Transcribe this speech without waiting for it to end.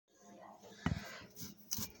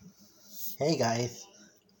Hey guys,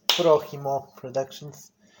 Prójimo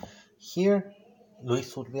Productions here,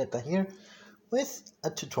 Luis Urbieta here, with a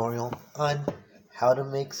tutorial on how to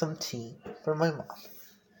make some tea for my mom.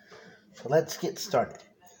 So let's get started.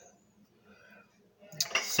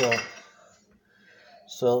 So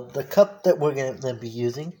the cup that we're going to be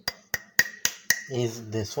using is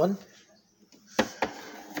this one.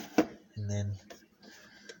 And then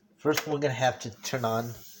first we're going to have to turn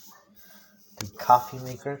on the coffee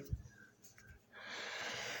maker.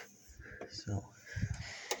 So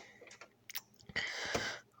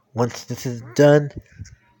once this is done,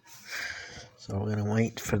 so we're going to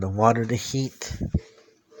wait for the water to heat.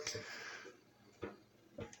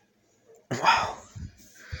 Wow.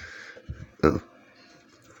 Oh,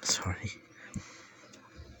 sorry.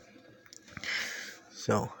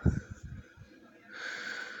 So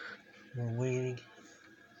we're waiting.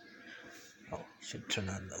 Oh, should turn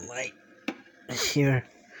on the light here.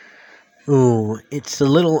 Ooh, it's a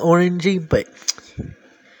little orangey, but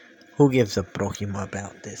who gives a prójimo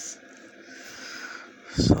about this?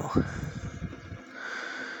 So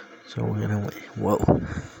we're gonna wait. Whoa.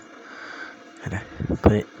 Gotta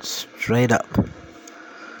put it straight up.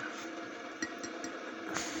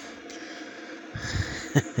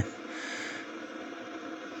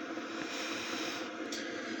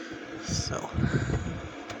 So,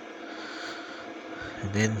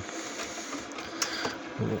 and then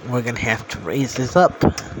we're gonna have to raise this up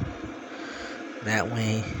that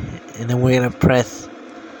way, and then we're gonna press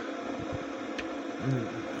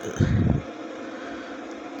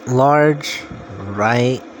large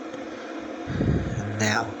right.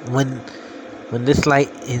 Now when this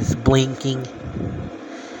light is blinking,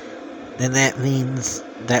 then that means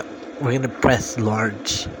that we're gonna press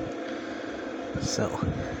large. So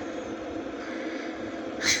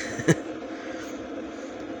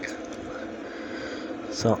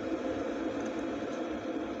so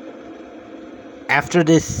after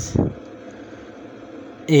this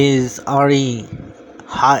is already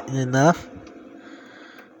hot enough,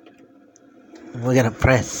 we're gonna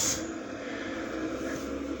press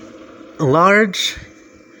large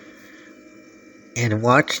and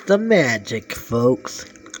watch the magic, folks.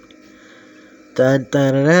 Dun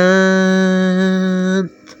dun dun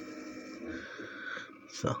dun.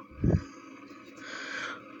 So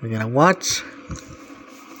we're gonna watch.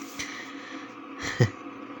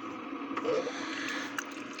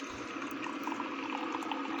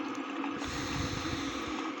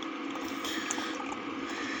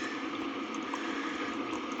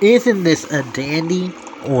 Isn't this a dandy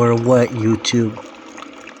or what, YouTube?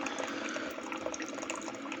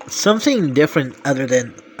 Something different other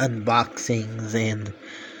than unboxings and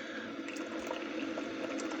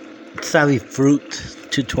savvy fruit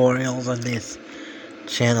tutorials on this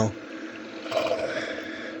channel.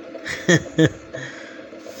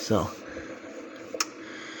 So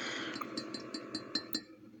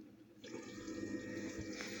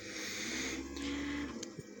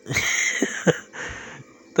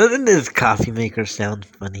doesn't this coffee maker sound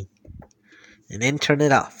funny? And then turn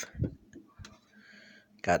it off.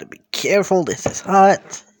 Gotta be careful, this is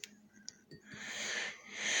hot.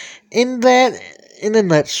 In a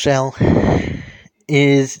nutshell,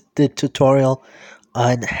 is the tutorial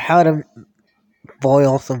on how to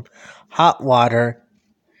boil some hot water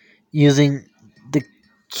using the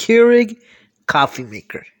KEURIG coffee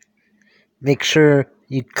maker. Make sure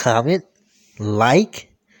you comment, like,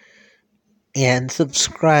 and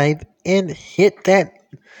subscribe, and hit that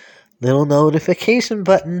little notification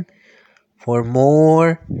button for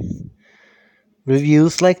more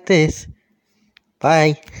reviews like this.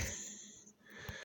 Bye.